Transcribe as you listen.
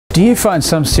Do you find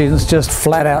some students just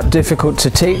flat out difficult to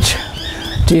teach?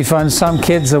 Do you find some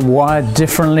kids are wired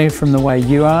differently from the way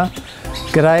you are?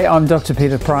 G'day, I'm Dr.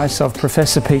 Peter Price of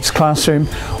Professor Pete's Classroom.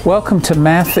 Welcome to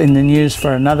Math in the News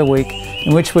for another week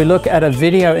in which we look at a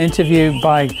video interview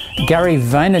by Gary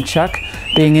Vaynerchuck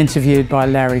being interviewed by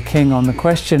Larry King on the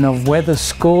question of whether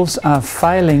schools are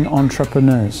failing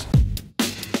entrepreneurs.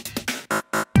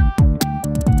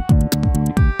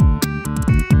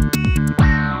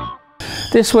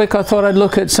 This week I thought I'd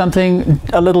look at something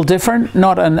a little different,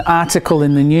 not an article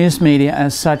in the news media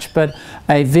as such, but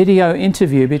a video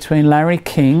interview between Larry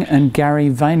King and Gary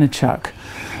Vaynerchuck.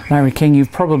 Larry King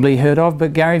you've probably heard of,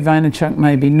 but Gary Vaynerchuck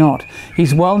maybe not.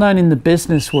 He's well known in the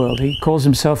business world. He calls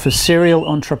himself a serial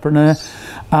entrepreneur.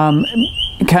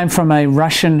 He came from a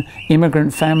Russian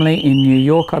immigrant family in New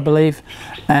York, I believe,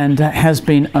 and has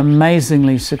been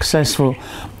amazingly successful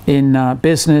in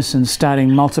business and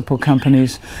starting multiple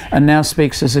companies, and now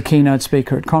speaks as a keynote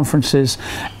speaker at conferences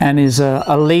and is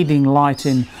a leading light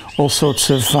in all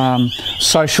sorts of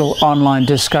social online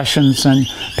discussions, and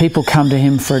people come to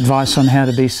him for advice on how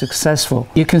to be successful.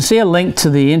 You can see a link to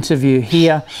the interview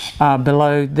here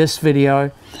below this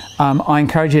video. I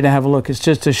encourage you to have a look. It's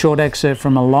just a short excerpt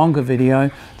from a longer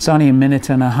video. It's only a minute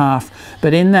and a half.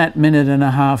 But in that minute and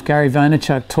a half, Gary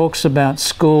Vaynerchuck talks about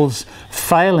schools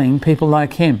failing people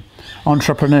like him,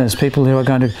 entrepreneurs, people who are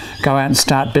going to go out and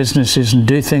start businesses and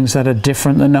do things that are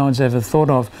different than no one's ever thought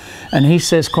of. And he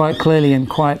says quite clearly and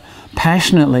quite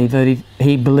passionately that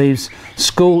he believes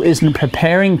school isn't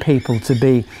preparing people to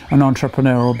be an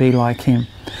entrepreneur or be like him.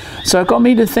 So it got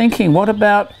me to thinking, what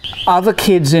about other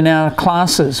kids in our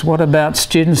classes? What about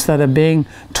students that are being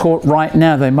taught right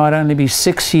now? They might only be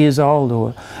 6 years old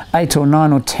or 8 or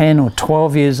 9 or 10 or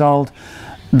 12 years old.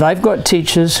 They've got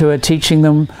teachers who are teaching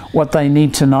them what they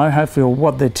need to know, hopefully, or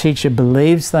what the teacher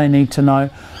believes they need to know.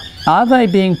 Are they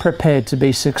being prepared to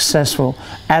be successful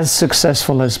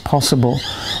as possible?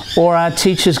 Or are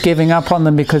teachers giving up on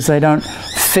them because they don't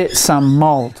fit some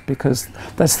mold? Because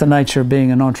that's the nature of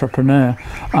being an entrepreneur,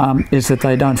 is that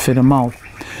they don't fit a mold.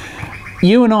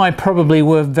 You and I probably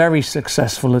were very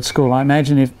successful at school. I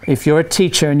imagine if you're a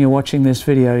teacher and you're watching this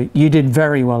video, you did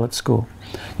very well at school.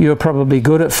 You were probably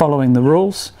good at following the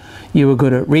rules. You were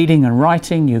good at reading and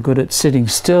writing. You're good at sitting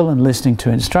still and listening to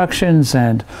instructions.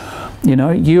 And, you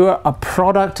know, you are a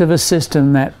product of a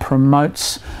system that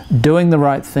promotes doing the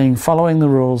right thing, following the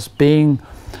rules, being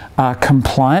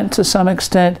compliant to some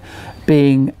extent,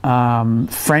 being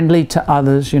friendly to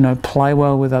others, you know, play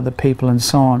well with other people and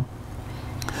so on.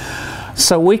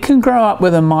 So we can grow up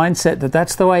with a mindset that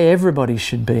that's the way everybody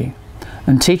should be.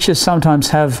 And teachers sometimes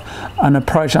have an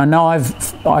approach. I know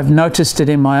I've noticed it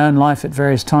in my own life at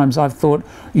various times. I've thought,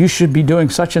 you should be doing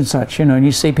such and such, you know, and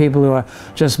you see people who are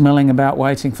just milling about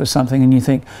waiting for something and you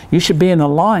think, you should be in a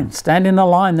line, stand in a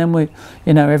line,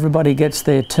 then everybody gets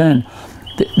their turn.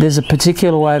 There's a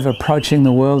particular way of approaching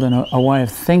the world and a way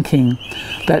of thinking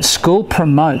that school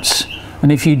promotes.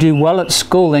 And if you do well at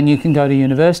school, then you can go to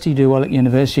university. You do well at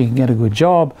university, you can get a good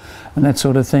job and that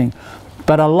sort of thing.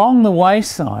 But along the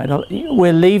wayside,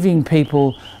 we're leaving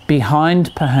people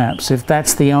behind, perhaps, if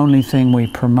that's the only thing we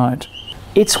promote.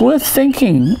 It's worth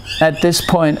thinking at this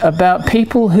point about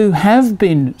people who have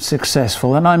been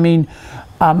successful, and I mean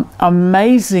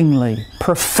amazingly,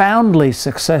 profoundly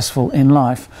successful in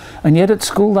life, and yet at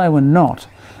school they were not.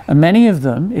 And many of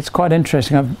them, it's quite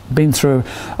interesting, I've been through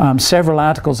several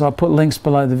articles, I'll put links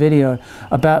below the video,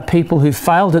 about people who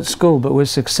failed at school but were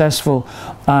successful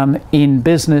in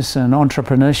business and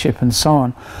entrepreneurship and so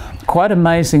on. Quite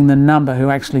amazing the number who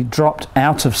actually dropped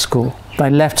out of school. They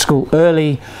left school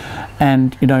early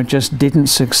and, you know, just didn't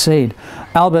succeed.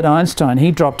 Albert Einstein,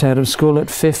 he dropped out of school at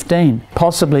 15,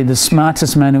 possibly the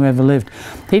smartest man who ever lived.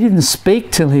 He didn't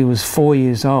speak till he was 4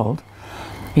 years old.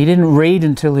 He didn't read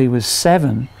until he was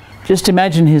 7. Just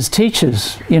imagine his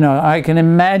teachers. You know, I can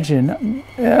imagine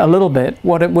a little bit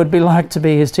what it would be like to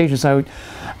be his teacher. So,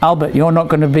 Albert, you're not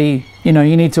going to be, you know,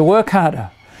 you need to work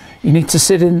harder. You need to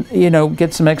sit in, you know,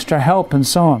 get some extra help and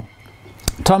so on.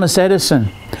 Thomas Edison,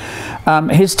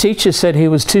 his teacher said he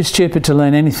was too stupid to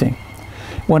learn anything.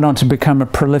 Went on to become a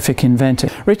prolific inventor.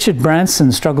 Richard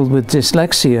Branson struggled with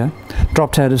dyslexia,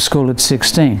 dropped out of school at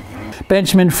 16.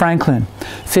 Benjamin Franklin,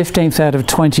 15th out of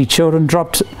 20 children,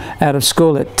 dropped out of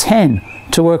school at 10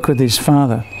 to work with his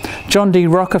father. John D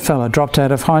Rockefeller dropped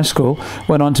out of high school,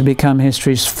 went on to become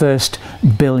history's first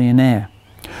billionaire.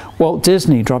 Walt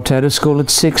Disney dropped out of school at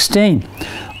 16.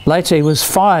 Later he was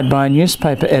fired by a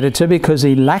newspaper editor because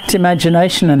he lacked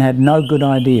imagination and had no good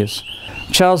ideas.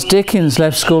 Charles Dickens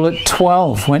left school at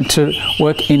 12, went to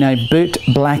work in a boot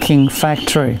blacking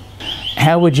factory.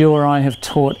 How would you or I have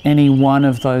taught any one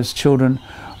of those children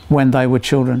when they were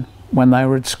children, when they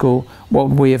were at school? What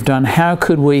would we have done? How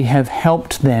could we have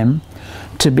helped them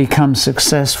to become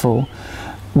successful?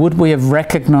 Would we have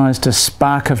recognized a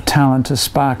spark of talent, a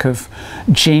spark of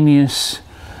genius?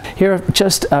 Here are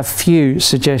just a few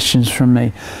suggestions from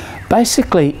me.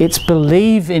 Basically, it's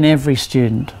believe in every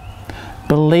student.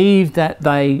 Believe that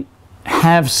they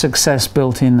have success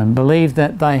built in them. Believe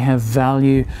that they have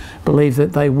value. Believe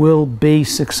that they will be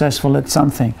successful at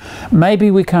something.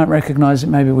 Maybe we can't recognize it,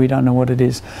 maybe we don't know what it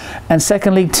is. And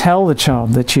secondly, tell the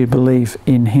child that you believe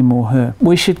in him or her.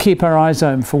 We should keep our eyes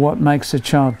open for what makes a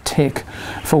child tick,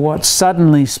 for what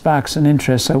suddenly sparks an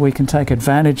interest, so we can take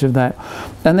advantage of that.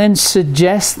 And then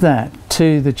suggest that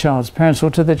to the child's parents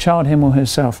or to the child, him or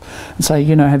herself, and say,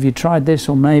 you know, have you tried this?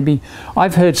 Or maybe,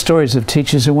 I've heard stories of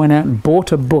teachers who went out and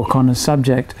bought a book on a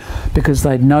subject because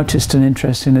they'd noticed an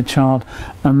interest in a child,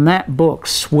 and that book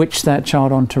switched that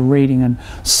child onto reading and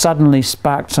suddenly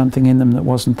sparked something in them that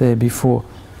wasn't there before.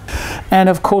 And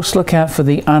of course, look out for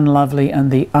the unlovely and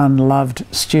the unloved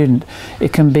student.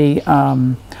 It can be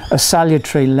a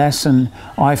salutary lesson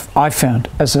I found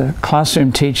as a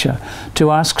classroom teacher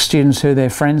to ask students who their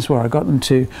friends were. I got them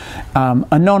to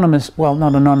well,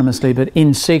 not anonymously, but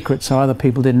in secret, so other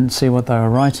people didn't see what they were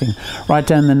writing. Write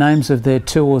down the names of their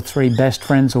 2 or 3 best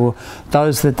friends, or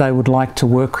those that they would like to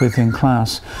work with in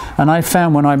class. And I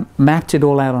found when I mapped it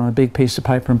all out on a big piece of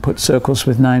paper and put circles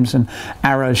with names and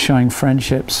arrows showing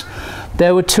friendships,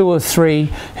 there were 2 or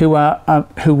 3 who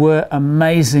were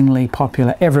amazingly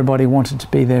popular. Everybody wanted to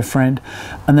be their friend.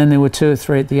 And then there were 2 or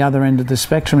 3 at the other end of the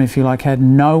spectrum, if you like, had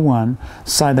no one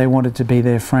say they wanted to be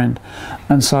their friend.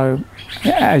 And so,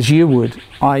 as you would,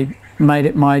 I made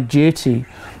it my duty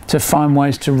to find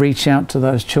ways to reach out to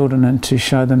those children and to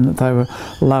show them that they were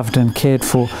loved and cared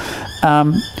for.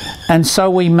 And so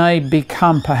we may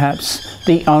become perhaps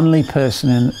the only person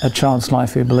in a child's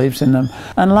life who believes in them.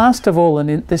 And last of all,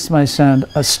 and this may sound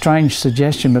a strange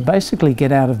suggestion, but basically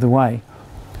get out of the way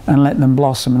and let them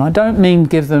blossom. And I don't mean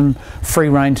give them free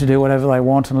rein to do whatever they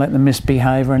want and let them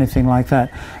misbehave or anything like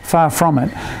that. Far from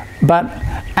it. But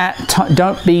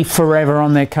don't be forever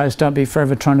on their case. Don't be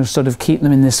forever trying to sort of keep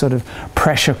them in this sort of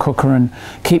pressure cooker and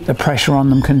keep the pressure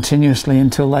on them continuously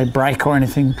until they break or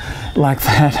anything like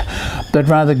that. But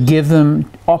rather give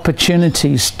them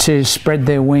opportunities to spread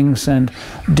their wings and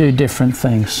do different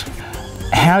things.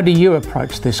 How do you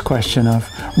approach this question of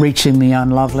reaching the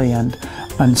unlovely and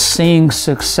seeing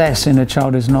success in a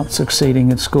child who's not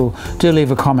succeeding at school? Do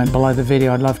leave a comment below the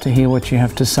video. I'd love to hear what you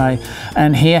have to say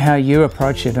and hear how you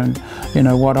approach it, and you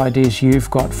know what ideas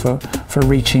you've got for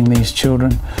reaching these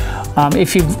children.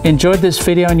 If you've enjoyed this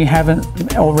video and you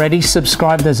haven't already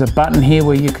subscribed, there's a button here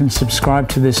where you can subscribe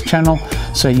to this channel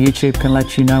so YouTube can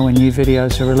let you know when new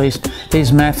videos are released.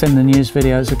 These math and the news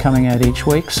videos are coming out each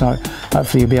week, so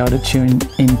hopefully you'll be able to tune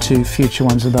into future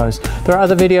ones of those. There are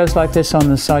other videos like this on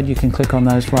the side. You can click on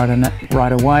those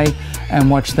right away and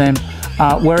watch them.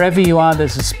 Wherever you are,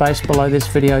 there's a space below this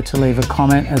video to leave a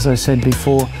comment, as I said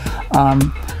before,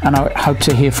 and I hope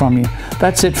to hear from you.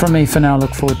 That's it from me for now. I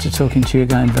look forward to talking to you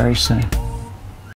again very soon.